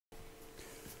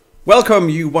Welcome,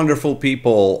 you wonderful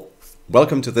people.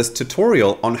 Welcome to this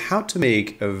tutorial on how to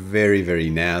make a very, very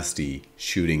nasty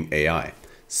shooting AI.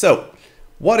 So,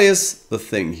 what is the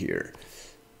thing here?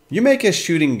 You make a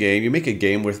shooting game, you make a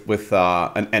game with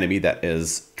an enemy that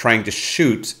is trying to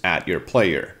shoot at your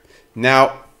player.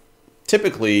 Now,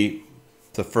 typically,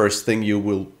 the first thing you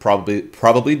will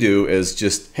probably do is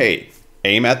just, hey,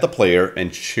 aim at the player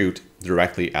and shoot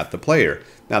directly at the player.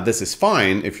 Now, this is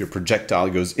fine if your projectile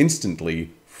goes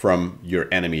instantly from your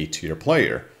enemy to your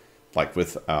player, like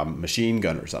with a machine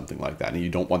gun or something like that, and you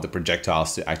don't want the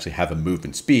projectiles to actually have a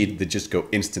movement speed, they just go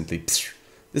instantly.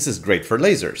 This is great for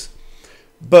lasers.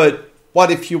 But what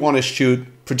if you want to shoot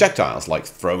projectiles, like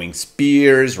throwing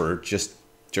spears or just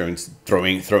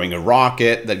throwing a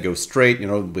rocket that goes straight,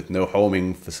 with no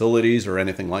homing facilities or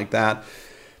anything like that?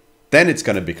 Then it's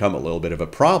going to become a little bit of a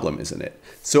problem, isn't it?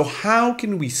 So how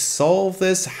can we solve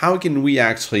this? How can we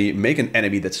actually make an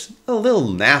enemy that's a little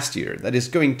nastier, that is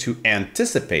going to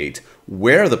anticipate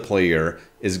where the player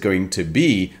is going to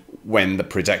be when the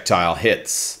projectile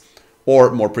hits? Or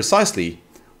more precisely,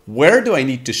 where do I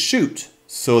need to shoot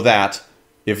so that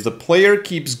if the player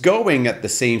keeps going at the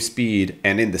same speed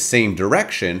and in the same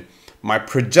direction, my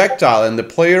projectile and the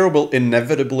player will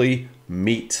inevitably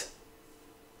meet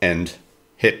and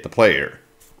hit the player?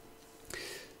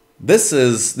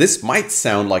 This might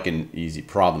sound like an easy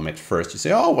problem at first. You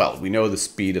say, oh, well, we know the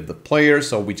speed of the player,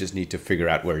 so we just need to figure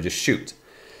out where to shoot.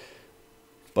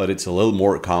 But it's a little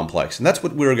more complex, and that's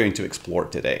what we're going to explore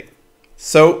today.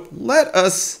 So let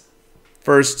us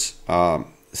first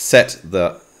set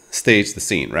the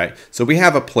scene, right? So we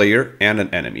have a player and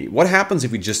an enemy. What happens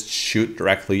if we just shoot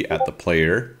directly at the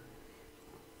player?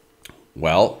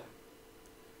 Well,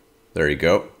 there you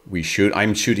go.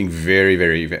 I'm shooting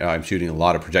I'm shooting a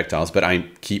lot of projectiles, but I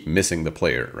keep missing the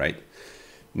player, right?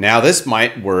 Now this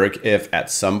might work if at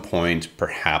some point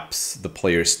perhaps the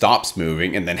player stops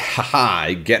moving and then haha,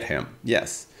 I get him.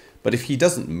 Yes. But if he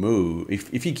doesn't move,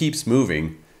 if he keeps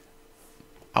moving,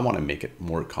 I want to make it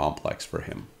more complex for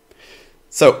him.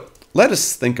 So let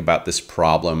us think about this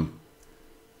problem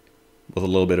with a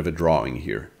little bit of a drawing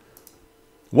here.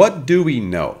 What do we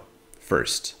know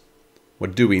first?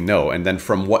 What do we know? And then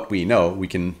from what we know, we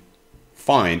can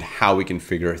find how we can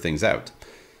figure things out.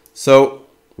 So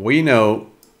we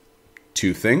know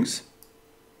two things.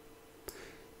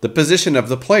 The position of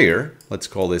the player, let's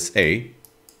call this A,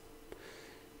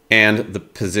 and the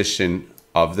position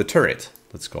of the turret,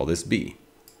 let's call this B.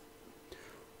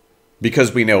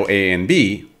 Because we know A and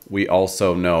B, we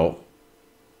also know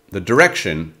the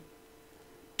direction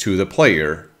to the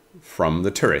player from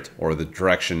the turret, or the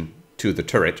direction to the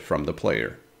turret from the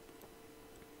player.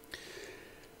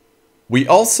 We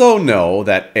also know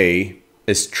that A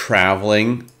is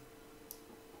traveling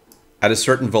at a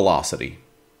certain velocity.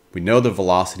 We know the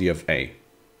velocity of A.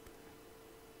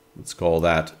 Let's call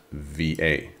that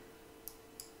VA.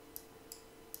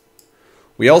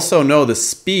 We also know the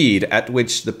speed at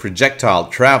which the projectile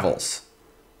travels.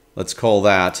 Let's call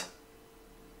that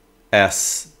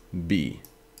SB.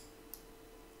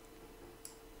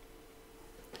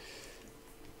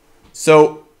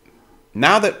 So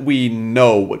now that we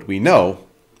know what we know,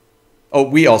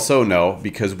 we also know,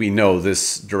 because we know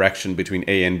this direction between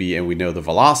A and B and we know the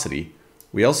velocity,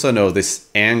 we also know this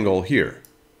angle here.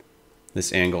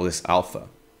 This angle is alpha.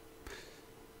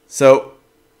 So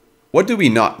what do we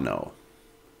not know?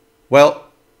 Well,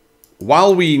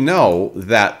 while we know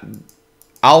that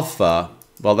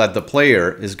that the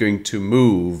player is going to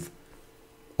move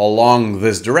along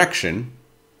this direction,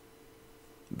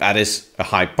 that is a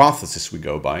hypothesis we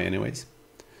go by anyways,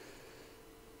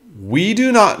 we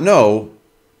do not know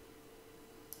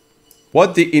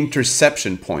what the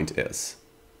interception point is.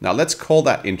 Now let's call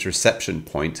that interception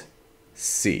point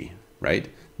C, right?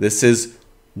 This is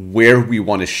where we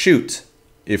want to shoot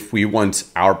if we want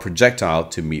our projectile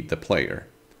to meet the player.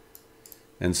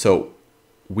 And so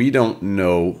we don't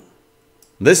know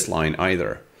this line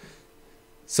either.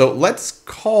 So let's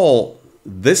call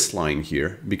this line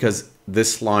here, because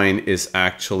this line is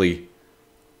actually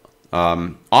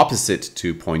opposite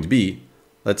to point B.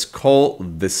 Let's call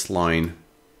this line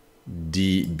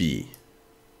DB.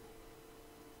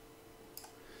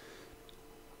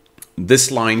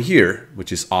 This line here,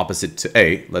 which is opposite to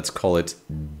A, let's call it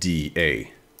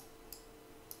DA.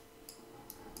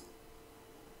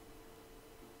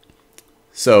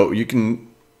 So you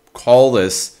can call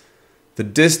this the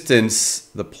distance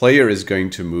the player is going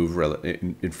to move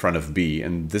in front of B,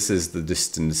 and this is the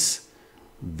distance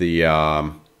the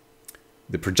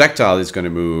projectile is going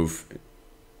to move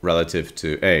relative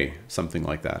to A, something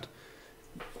like that.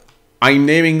 I'm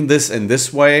naming this in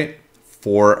this way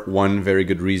for one very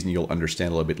good reason you'll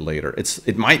understand a little bit later.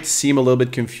 It might seem a little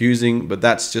bit confusing, but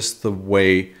that's just the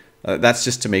way, that's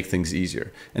just to make things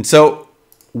easier. And so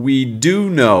we do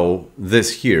know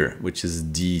this here, which is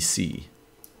DC.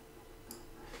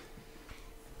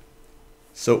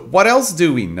 So what else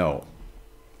do we know?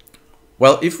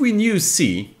 Well, if we knew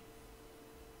C,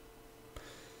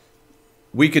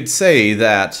 we could say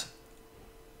that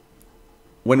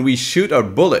when we shoot a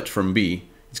bullet from B,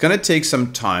 it's going to take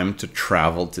some time to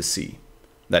travel to C.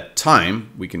 That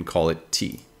time, we can call it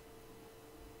T.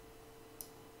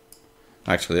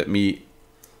 Actually,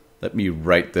 let me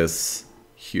write this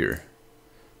here.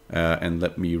 And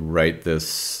let me write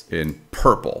this in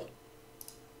purple.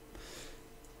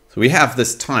 So we have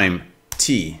this time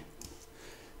T.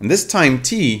 And this time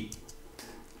T,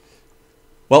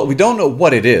 well, we don't know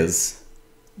what it is,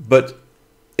 but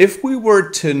if we were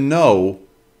to know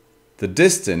the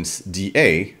distance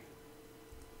dA,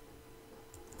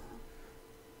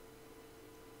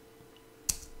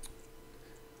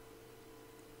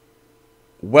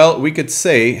 well, we could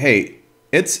say, hey,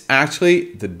 it's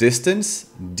actually the distance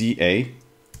dA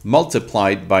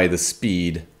multiplied by the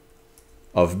speed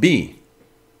of B,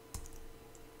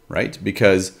 right?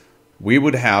 Because we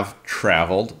would have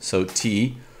traveled, so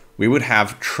T, we would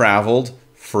have traveled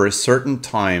for a certain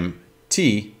time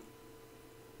T.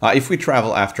 If we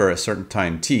travel after a certain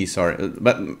time T, sorry,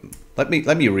 but let me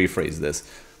rephrase this.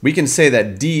 We can say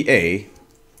that dA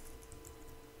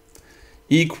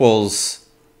equals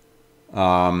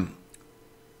the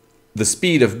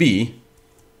speed of B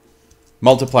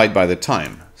multiplied by the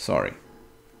time, sorry.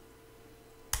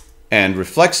 And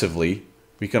reflexively,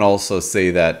 we can also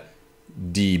say that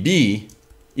dB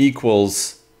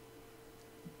equals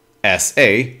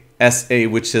SA,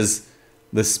 which is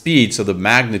the speed, so the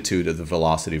magnitude of the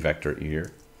velocity vector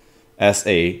here,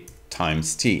 SA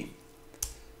times T.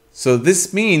 So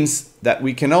this means that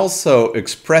we can also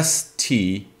express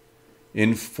T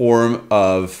in form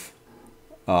of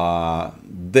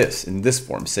in this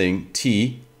form, saying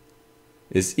T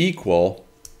is equal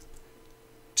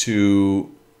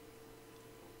to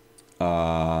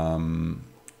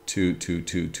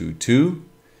 2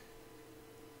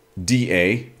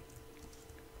 dA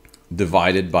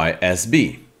divided by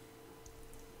SB,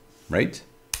 right?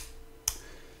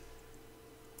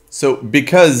 So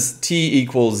because T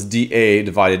equals dA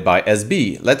divided by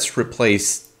SB, let's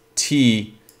replace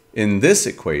T in this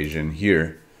equation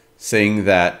here, saying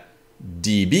that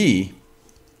dB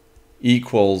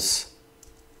equals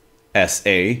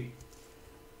SA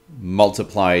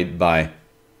multiplied by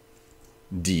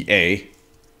dA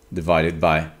divided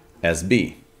by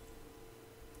SB.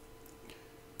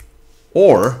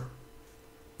 Or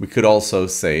we could also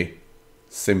say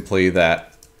simply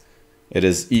that it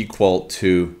is equal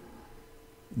to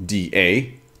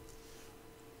dA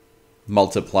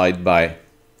multiplied by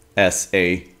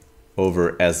SA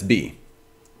over SB.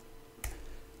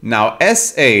 Now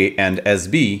SA and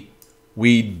SB,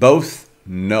 we both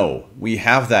know. We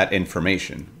have that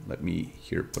information. Let me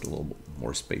here put a little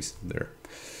more space there.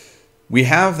 We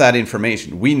have that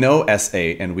information. We know SA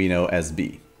and we know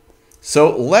SB.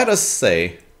 So let us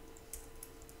say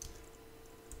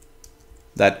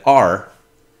that R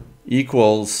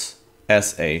equals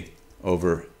SA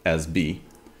over SB.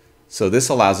 So this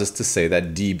allows us to say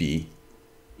that dB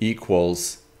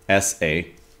equals SA,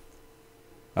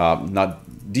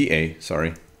 not dA,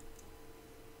 sorry,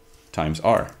 times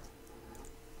R.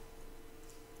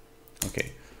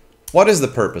 Okay, what is the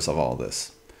purpose of all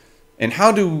this? And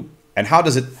how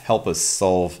does it help us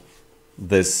solve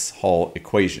this whole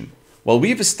equation? Well,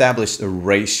 we've established a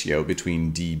ratio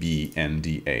between dB and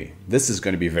dA. This is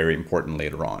going to be very important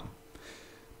later on.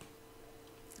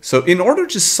 So in order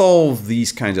to solve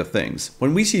these kinds of things,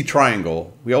 when we see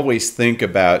triangle, we always think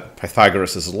about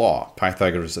Pythagoras' law,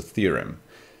 Pythagoras' theorem,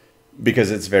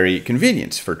 because it's very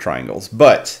convenient for triangles.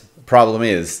 But the problem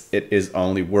is, it is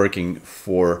only working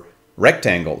for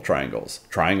rectangle triangles,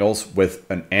 triangles with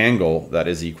an angle that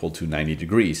is equal to 90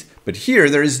 degrees. But here,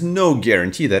 there is no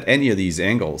guarantee that any of these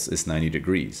angles is 90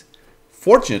 degrees.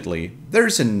 Fortunately,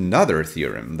 there's another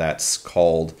theorem that's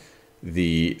called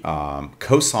the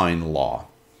cosine law,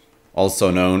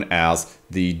 also known as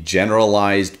the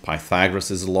generalized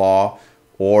Pythagoras' law,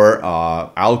 or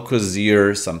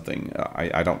Alcazar something.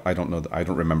 I don't know. I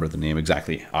don't remember the name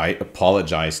exactly. I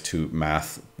apologize to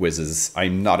math whizzes.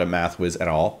 I'm not a math whiz at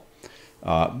all.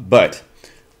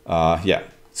 Yeah.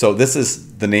 So this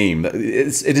is the name.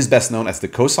 It is best known as the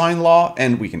cosine law,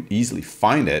 and we can easily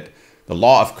find it. The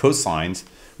law of cosines.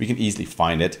 We can easily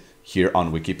find it here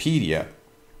on Wikipedia.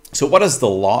 So what does the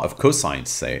law of cosines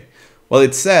say? Well,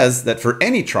 it says that for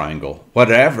any triangle,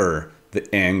 whatever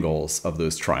the angles of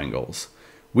those triangles.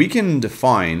 We can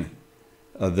define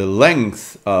the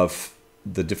length of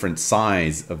the different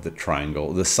sides of the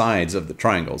triangle, the sides of the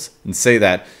triangles, and say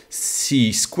that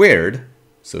c squared,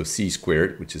 so c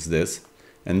squared, which is this,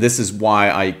 and this is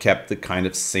why I kept the kind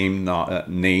of same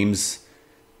names,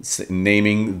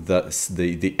 naming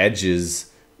the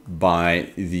edges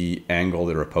by the angle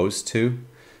they're opposed to,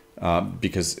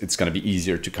 because it's going to be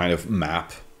easier to kind of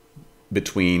map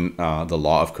between the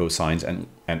law of cosines and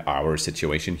our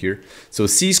situation here. So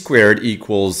c squared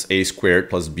equals a squared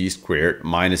plus b squared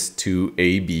minus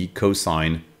 2ab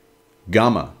cosine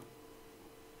gamma,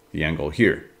 the angle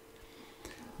here.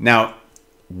 Now,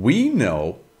 we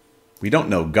don't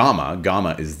know gamma.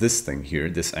 Gamma is this thing here,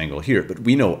 this angle here, but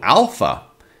we know alpha.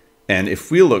 And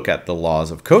if we look at the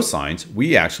laws of cosines,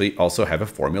 we actually also have a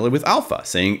formula with alpha,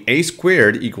 saying a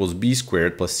squared equals b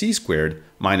squared plus c squared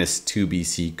minus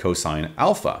 2bc cosine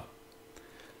alpha.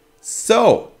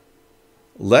 So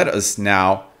let us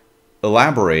now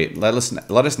elaborate, let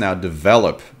us now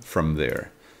develop from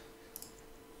there,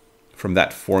 from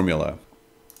that formula.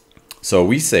 So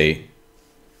we say,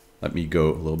 let me go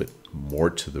a little bit more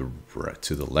to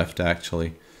the left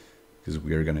actually, because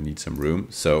we are going to need some room.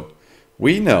 So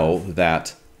we know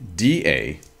that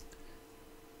dA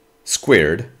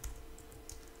squared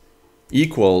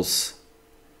equals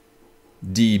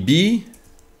dB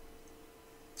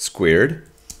squared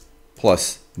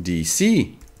plus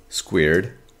dC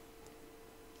squared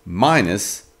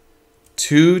minus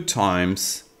 2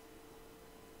 times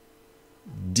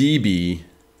dB,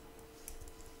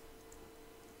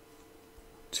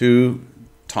 2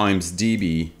 times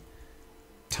dB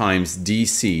times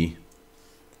dC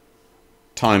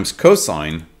times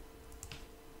cosine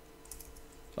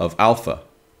of alpha.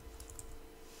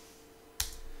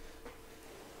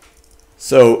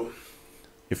 So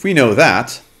if we know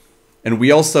that, and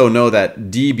we also know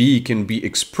that dB can be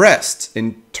expressed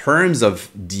in terms of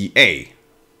dA,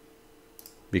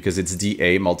 because it's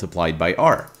dA multiplied by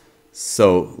R.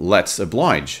 So let's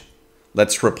oblige.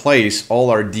 Let's replace all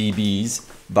our dBs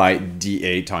by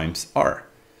dA times R.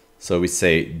 So we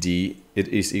say it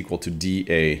is equal to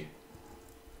dA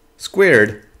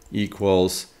squared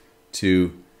equals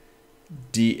to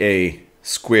dA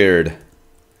squared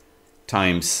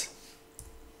times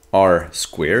R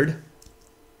squared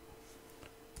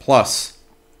plus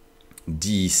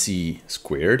dC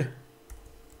squared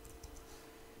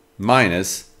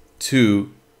minus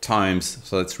 2 times,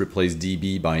 so let's replace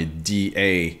dB by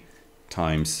dA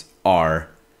times R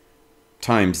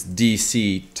times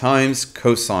dC times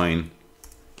cosine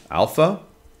alpha.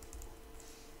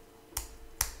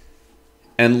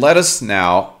 And let us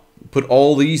now put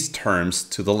all these terms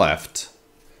to the left.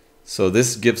 So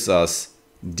this gives us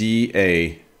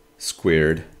dA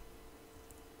squared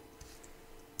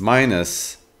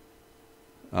minus,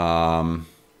 let's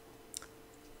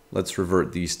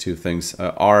revert these two things,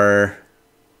 R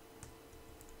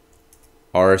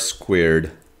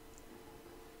squared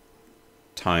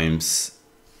times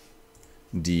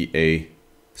dA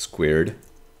squared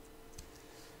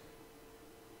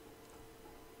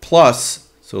plus,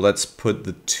 so let's put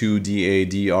the 2 dA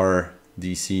dr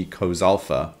dC cos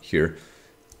alpha here,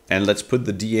 and let's put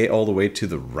the dA all the way to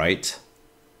the right.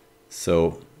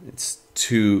 So it's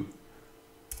 2,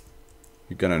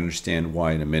 you're going to understand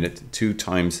why in a minute, 2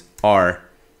 times R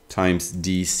times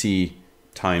dC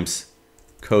times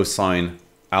cosine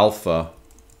alpha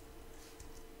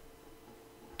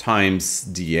times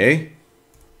dA.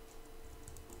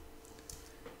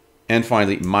 And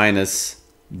finally, minus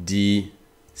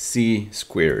dC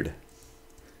squared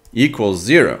equals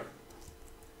 0.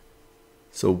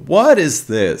 So what is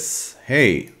this?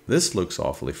 Hey, this looks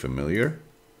awfully familiar.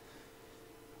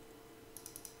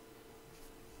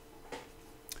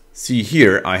 See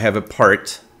here, I have a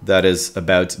part that is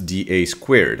about dA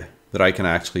squared that I can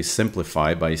actually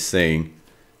simplify by saying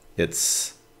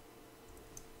it's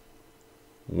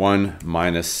 1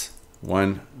 minus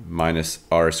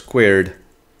R squared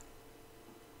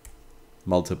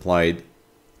multiplied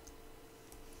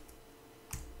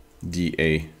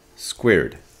dA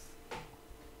squared.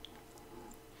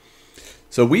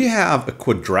 So we have a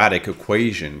quadratic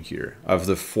equation here of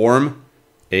the form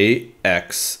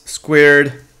ax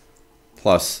squared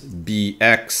plus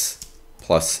bx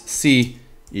plus c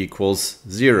equals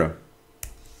 0.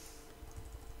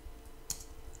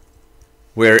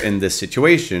 Where in this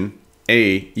situation,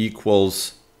 a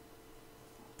equals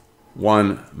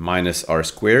 1 minus R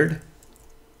squared,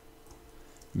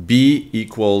 b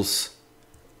equals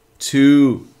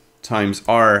 2 times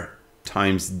R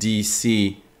times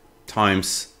dC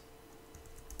times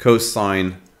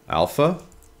cosine alpha,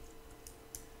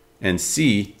 and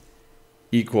c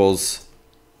equals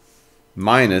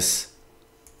minus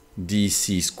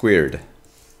dc squared.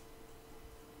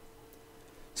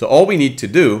 So all we need to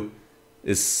do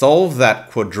is solve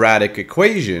that quadratic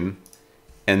equation,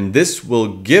 and this will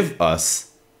give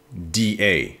us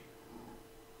dA.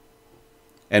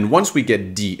 And once we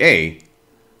get dA,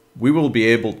 we will be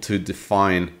able to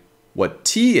define what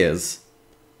t is,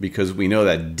 because we know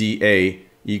that dA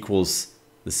equals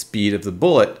the speed of the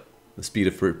bullet, the speed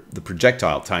of the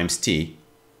projectile times t.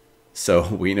 So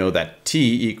we know that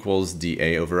t equals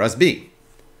dA over sb.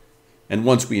 And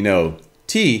once we know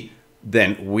t,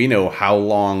 then we know how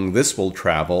long this will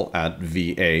travel at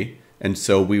VA, and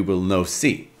so we will know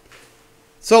c.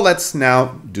 So let's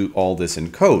now do all this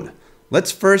in code.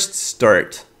 Let's first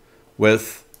start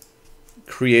with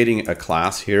creating a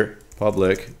class here,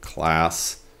 public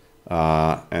class,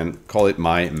 and call it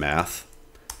my math,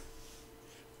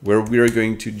 where we are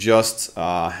going to just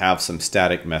have some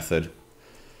static method.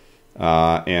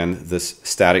 And this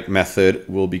static method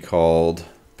will be called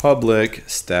public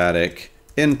static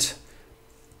int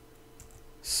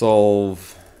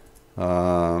solve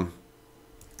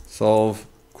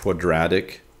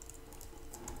quadratic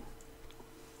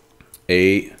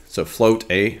a, so float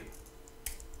a.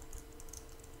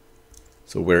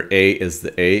 So where a is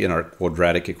the a in our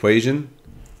quadratic equation,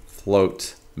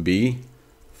 float b,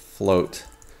 float.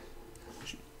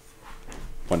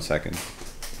 1 second.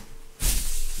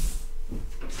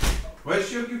 Ouais, je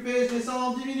suis occupé, je descends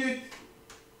dans 10 minutes.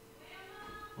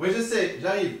 Oui, je sais,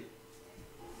 j'arrive.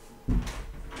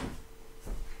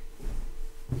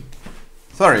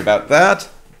 Sorry about that.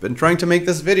 Been trying to make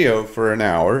this video for an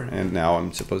hour, and now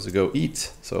I'm supposed to go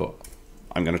eat. So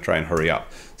I'm going to try and hurry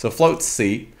up. So float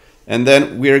c, and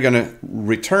then we're going to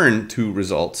return two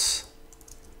results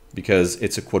because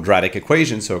it's a quadratic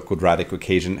equation. So a quadratic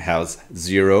equation has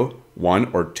 0,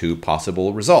 1, or 2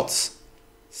 possible results.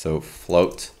 So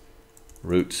float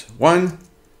root 1.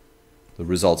 The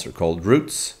results are called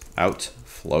roots. Out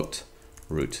float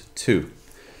root 2.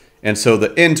 And so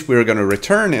the int we're going to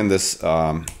return in this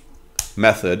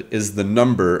method is the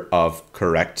number of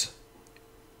correct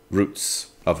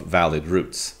roots, of valid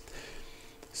roots.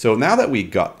 So now that we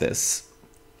got this,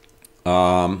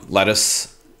 let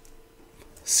us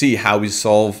see how we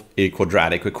solve a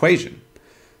quadratic equation.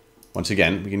 Once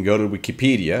again, we can go to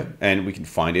Wikipedia and we can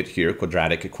find it here,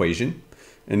 quadratic equation.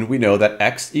 And we know that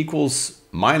x equals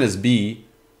minus b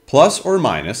plus or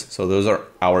minus, so those are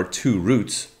our two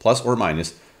roots, plus or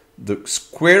minus, the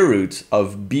square root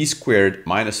of b squared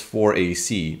minus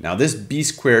 4ac. Now this b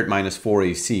squared minus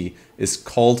 4ac is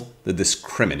called the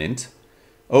discriminant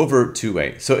over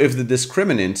 2a. So if the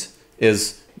discriminant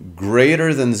is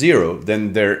greater than 0,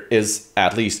 then there is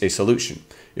at least a solution.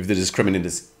 If the discriminant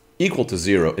is equal to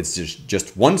 0, it's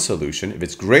just one solution. If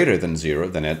it's greater than 0,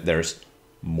 then there's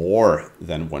more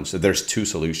than one. So there's two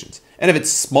solutions. And if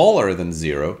it's smaller than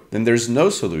 0, then there's no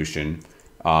solution.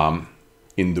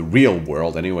 In the real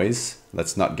world anyways.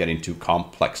 Let's not get into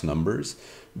complex numbers,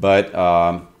 but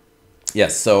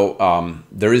yes, so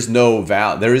there is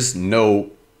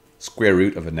no square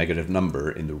root of a negative number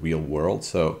in the real world,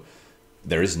 so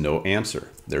there is no answer,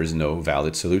 there is no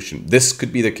valid solution. This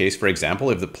could be the case, for example,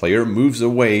 if the player moves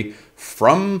away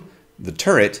from the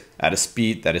turret at a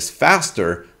speed that is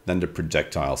faster than the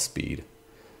projectile speed.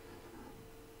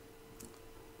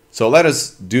 So let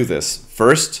us do this.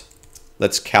 First,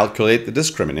 let's calculate the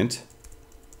discriminant.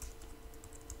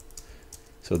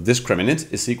 So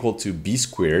discriminant is equal to b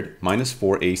squared minus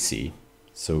 4ac.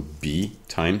 So b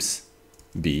times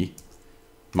b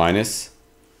minus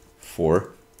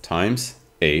 4 times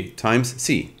a times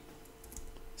c.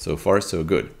 So far, so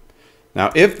good.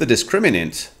 Now, if the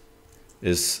discriminant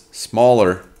is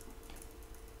smaller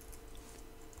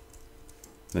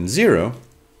than 0,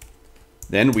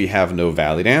 then we have no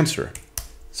valid answer.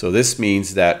 So this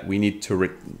means that we need to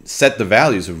set the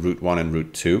values of root 1 and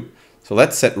root 2. So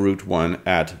let's set root 1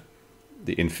 at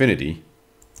the infinity.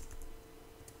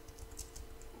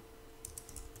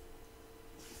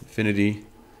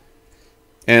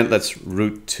 And let's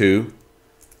root 2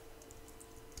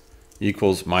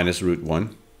 equals minus root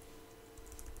 1.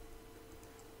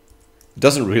 It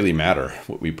doesn't really matter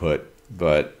what we put,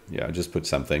 but yeah, just put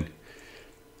something.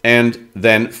 And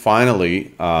then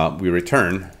finally, we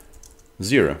return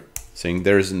 0, saying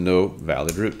there's no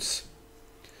valid roots.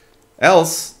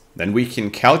 Else, then we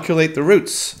can calculate the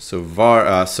roots. So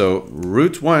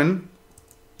root 1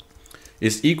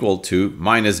 is equal to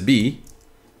minus b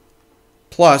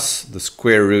plus the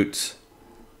square root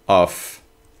of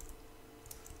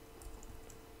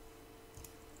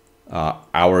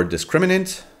our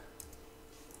discriminant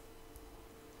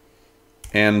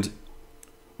And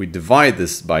we divide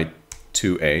this by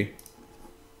 2a.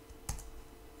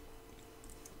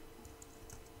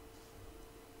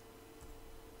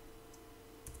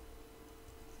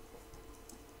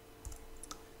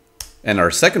 And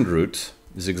our second root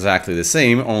is exactly the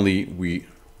same, only we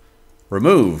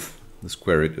remove the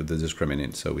square root of the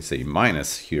discriminant. So we say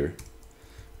minus here,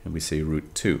 and we say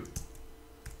root 2.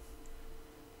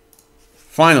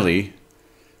 Finally,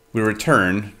 we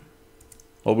return,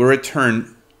 if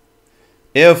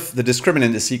the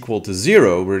discriminant is equal to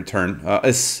 0, we return,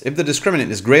 if the discriminant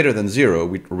is greater than 0,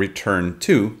 we return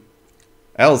 2,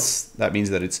 else that means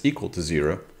that it's equal to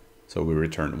 0, so we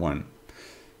return 1.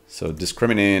 So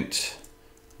discriminant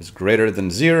is greater than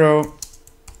 0,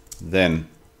 then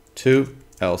 2,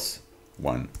 else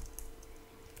 1.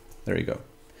 There you go.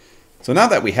 So now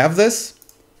that we have this,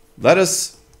 let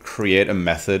us create a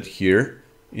method here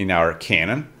in our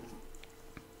canon.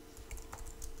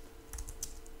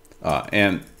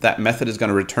 And that method is going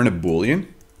to return a Boolean.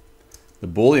 The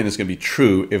Boolean is going to be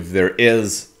true if there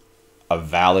is a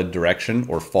valid direction,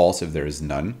 or false if there is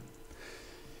none.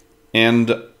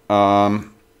 And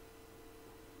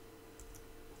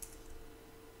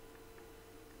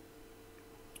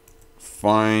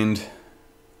find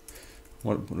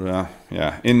what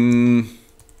in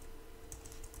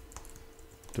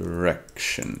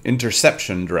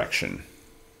interception direction.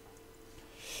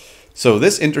 So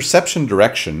this interception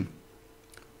direction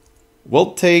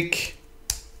will take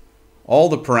all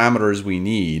the parameters we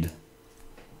need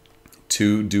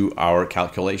to do our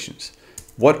calculations.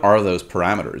 What are those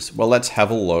parameters? Well, let's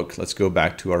have a look. Let's go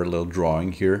back to our little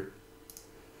drawing here.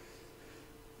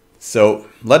 So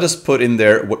let us put in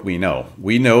there what we know.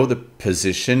 We know the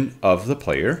position of the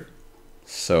player.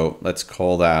 So let's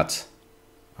call that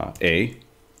A.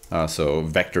 So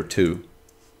vector 2,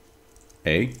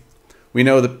 A. We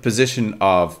know the position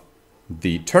of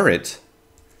the turret,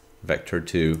 vector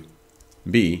 2,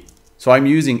 B. So I'm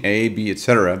using A, B,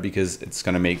 etc. because it's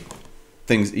going to make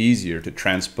things easier to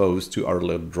transpose to our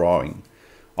little drawing.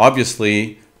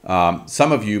 Obviously,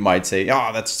 some of you might say,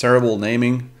 "Oh, that's terrible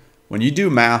naming." When you do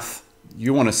math,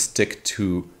 you want to stick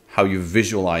to how you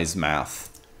visualize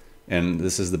math. And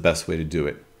this is the best way to do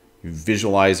it. You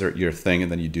visualize your thing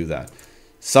and then you do that.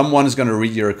 Someone is going to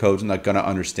read your code and not going to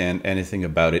understand anything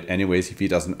about it anyways if he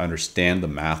doesn't understand the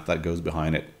math that goes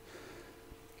behind it.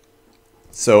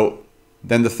 So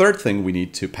then the third thing we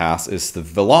need to pass is the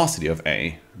velocity of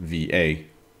A, VA,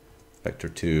 vector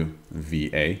 2,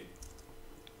 VA.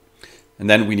 And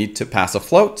then we need to pass a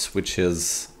float, which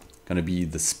is going to be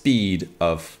the speed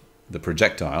of the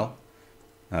projectile.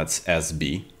 That's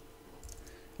SB.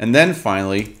 And then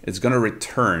finally, it's going to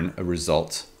return a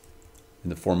result in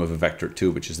the form of a vector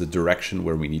 2, which is the direction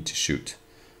where we need to shoot.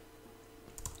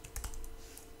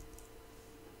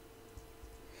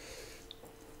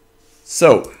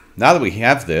 So now that we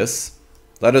have this,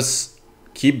 let us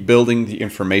keep building the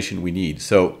information we need.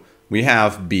 So we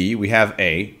have B, we have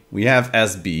A, we have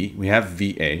SB, we have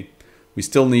VA. We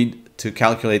still need to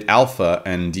calculate alpha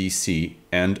and DC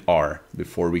and R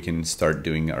before we can start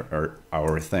doing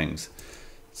our things.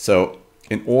 So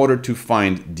in order to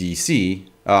find DC,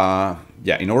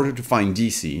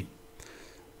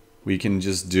 we can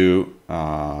just do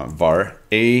var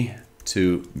A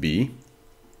to B.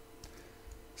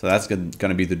 So that's going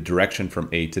to be the direction from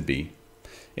A to B.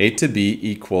 A to B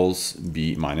equals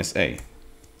B minus A.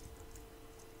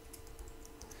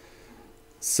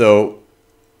 So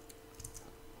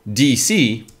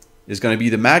DC is going to be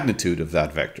the magnitude of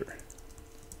that vector.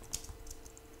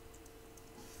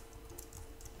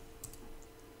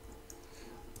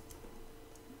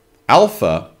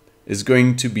 Alpha is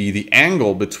going to be the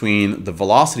angle between the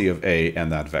velocity of A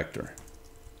and that vector.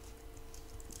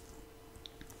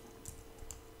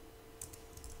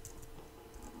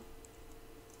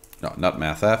 No, not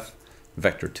mathf.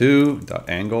 Vector 2 dot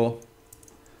angle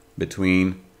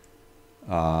between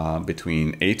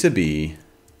A to B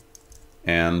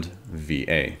and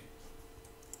VA.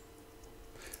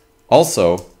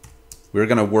 Also, we're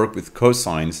going to work with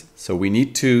cosines, so we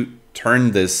need to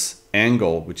turn this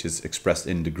angle, which is expressed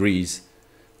in degrees,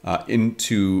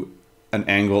 into an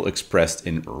angle expressed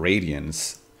in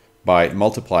radians by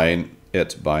multiplying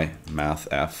it by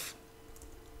mathf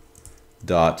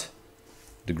dot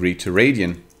degree to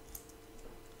radian.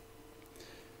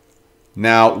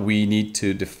 Now we need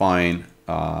to define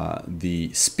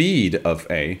the speed of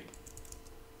A.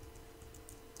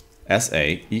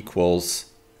 SA equals,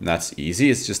 and that's easy,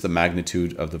 it's just the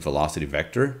magnitude of the velocity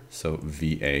vector, so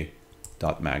VA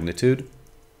dot magnitude.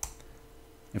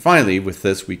 And finally, with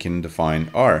this we can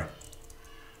define R.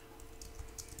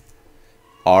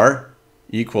 R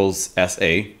equals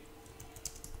SA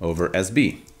over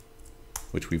SB,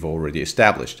 which we've already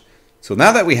established. So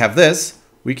now that we have this,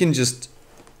 we can just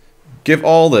give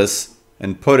all this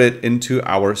and put it into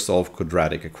our solve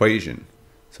quadratic equation.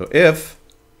 So if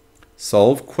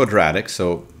solve quadratic,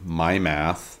 so my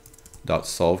math dot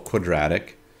solve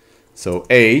quadratic, so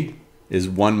A is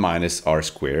 1 minus r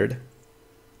squared,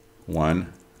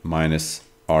 1 minus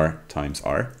r times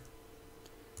r.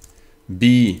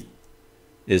 B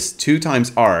is 2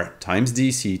 times r times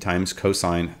dc times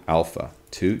cosine alpha.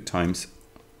 2 times,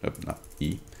 not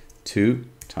E, 2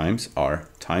 times r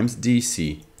times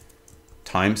dc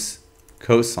times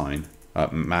cosine,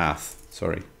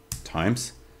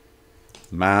 times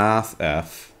math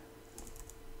f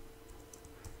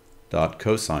dot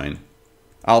cosine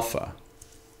alpha.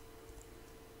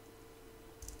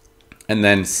 And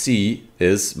then C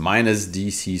is minus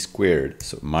dc squared,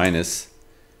 so minus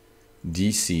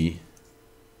dc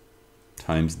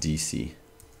times dc.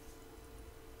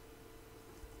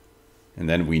 And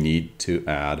then we need to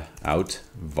add out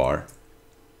var,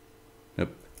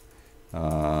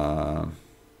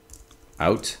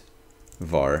 out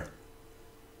var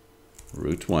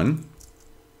root 1,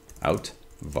 out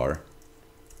var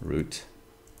root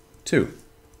 2.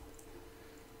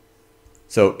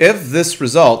 So if this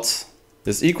result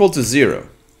is equal to 0,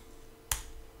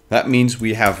 that means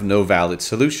we have no valid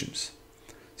solutions.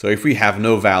 So if we have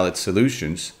no valid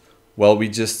solutions, well, we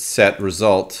just set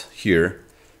result here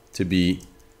to be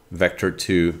vector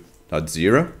 2 dot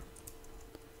 0,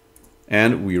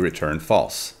 and we return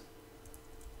false.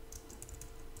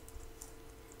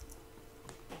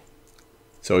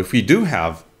 So if we do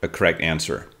have a correct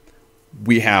answer,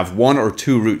 we have 1 or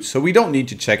 2 roots. So we don't need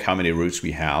to check how many roots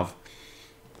we have.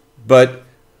 But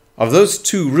of those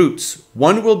 2 roots,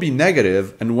 one will be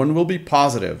negative and one will be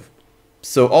positive.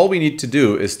 So all we need to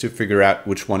do is to figure out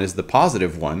which one is the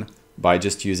positive one by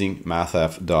just using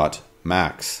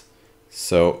mathf.max.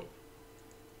 So,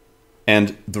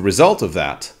 and the result of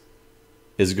that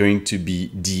is going to be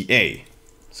dA.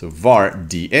 So var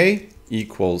dA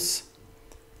equals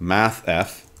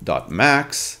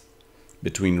mathf.max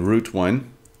between root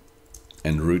 1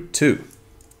 and root 2.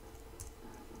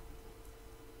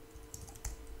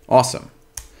 Awesome.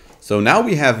 So now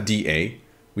we have dA.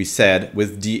 We said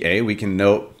with dA we can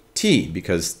know t,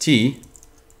 because t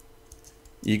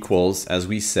equals, as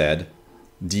we said,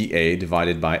 dA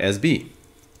divided by SB.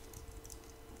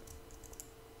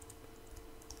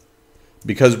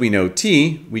 Because we know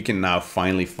t, we can now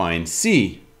finally find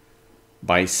c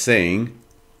by saying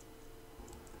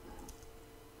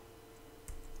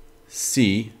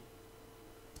c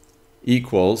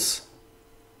equals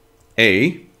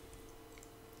A,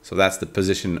 so that's the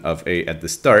position of A at the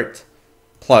start,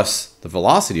 plus the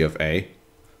velocity of A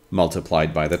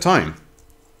multiplied by the time.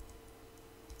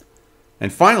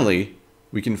 And finally,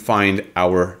 we can find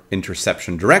our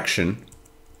interception direction,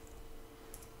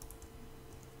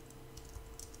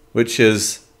 which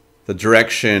is the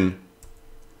direction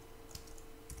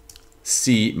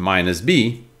C minus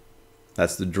B.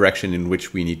 That's the direction in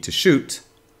which we need to shoot.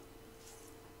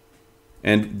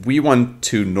 And we want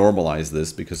to normalize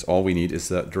this because all we need is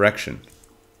the direction.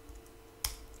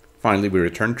 Finally, we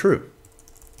return true.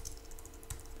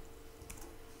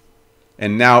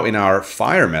 And now in our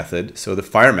fire method, so the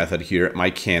fire method here,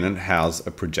 my cannon has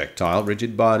a projectile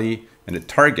rigid body and a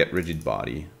target rigid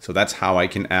body. So that's how I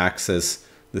can access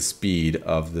the speed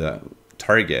of the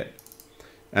target,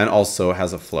 and also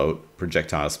has a float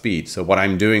projectile speed. So what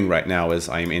I'm doing right now is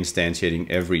I'm instantiating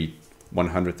every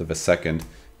 100th of a second.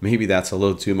 Maybe that's a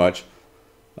little too much,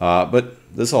 but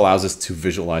this allows us to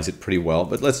visualize it pretty well.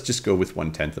 But let's just go with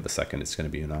 1/10 of a second. It's going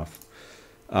to be enough.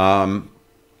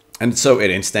 And so it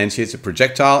instantiates a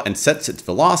projectile and sets its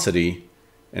velocity.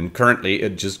 And currently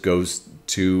it just goes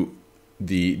to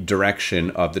the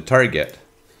direction of the target.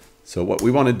 So what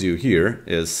we want to do here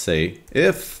is say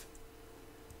if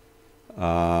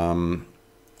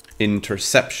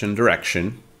interception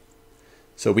direction,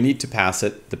 so we need to pass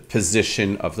it the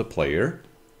position of the player.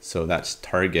 So that's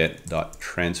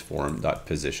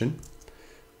target.transform.position.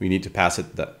 We need to pass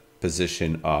it the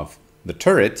position of the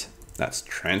turret. That's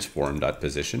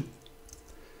transform.position.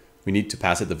 We need to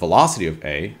pass it the velocity of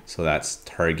A. So that's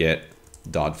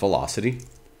target.velocity.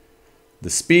 The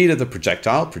speed of the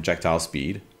projectile, projectile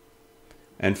speed.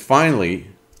 And finally,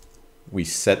 we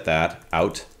set that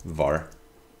out var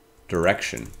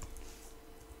direction.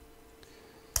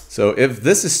 So if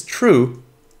this is true,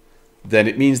 then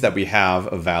it means that we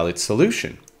have a valid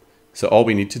solution. So all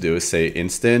we need to do is say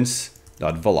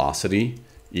instance.velocity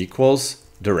equals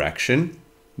direction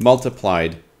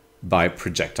multiplied by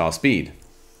projectile speed.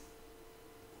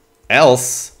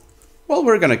 else, well,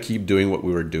 we're going to keep doing what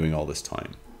we were doing all this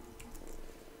time.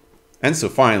 And so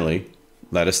finally,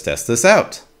 let us test this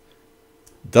out.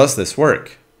 Does this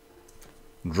work?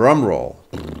 Drum roll.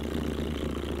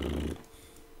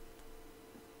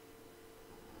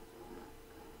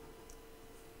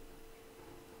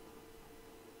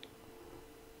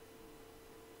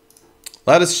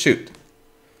 Let us shoot.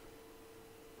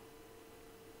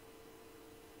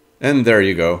 And there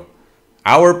you go.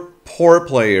 Our poor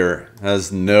player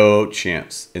has no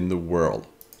chance in the world.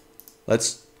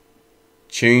 Let's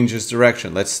change his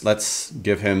direction. Let's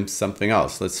give him something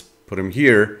else. Let's put him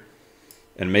here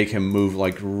and make him move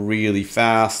like really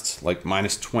fast, like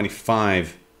minus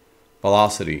 25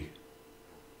 velocity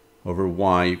over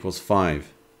y equals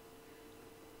 5.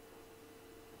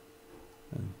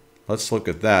 Let's look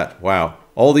at that. Wow.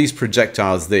 All these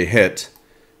projectiles they hit.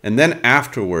 And then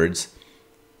afterwards,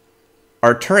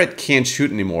 our turret can't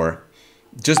shoot anymore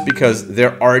just because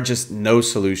there are just no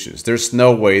solutions. There's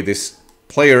no way. This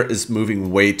player is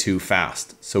moving way too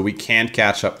fast, so we can't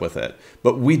catch up with it.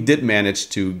 But we did manage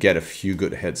to get a few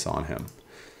good hits on him.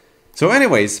 So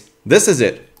anyways, this is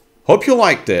it. Hope you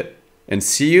liked it, and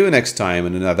see you next time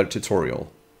in another tutorial.